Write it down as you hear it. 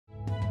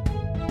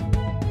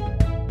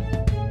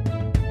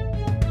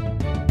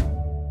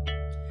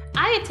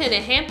I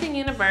attended Hampton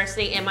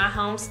University in my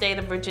home state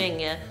of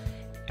Virginia,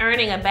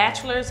 earning a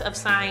Bachelor's of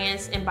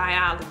Science in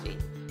Biology.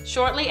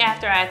 Shortly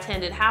after, I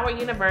attended Howard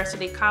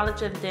University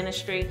College of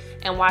Dentistry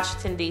in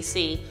Washington,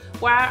 D.C.,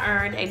 where I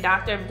earned a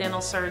Doctor of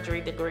Dental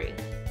Surgery degree.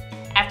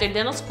 After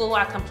dental school,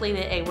 I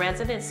completed a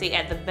residency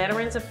at the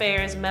Veterans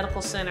Affairs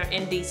Medical Center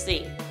in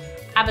D.C.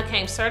 I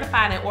became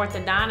certified in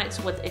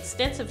orthodontics with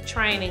extensive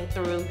training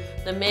through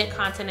the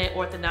Mid-Continent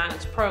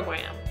Orthodontics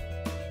program.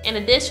 In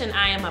addition,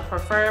 I am a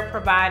preferred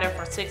provider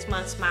for 6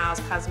 Month Smiles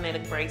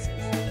cosmetic braces.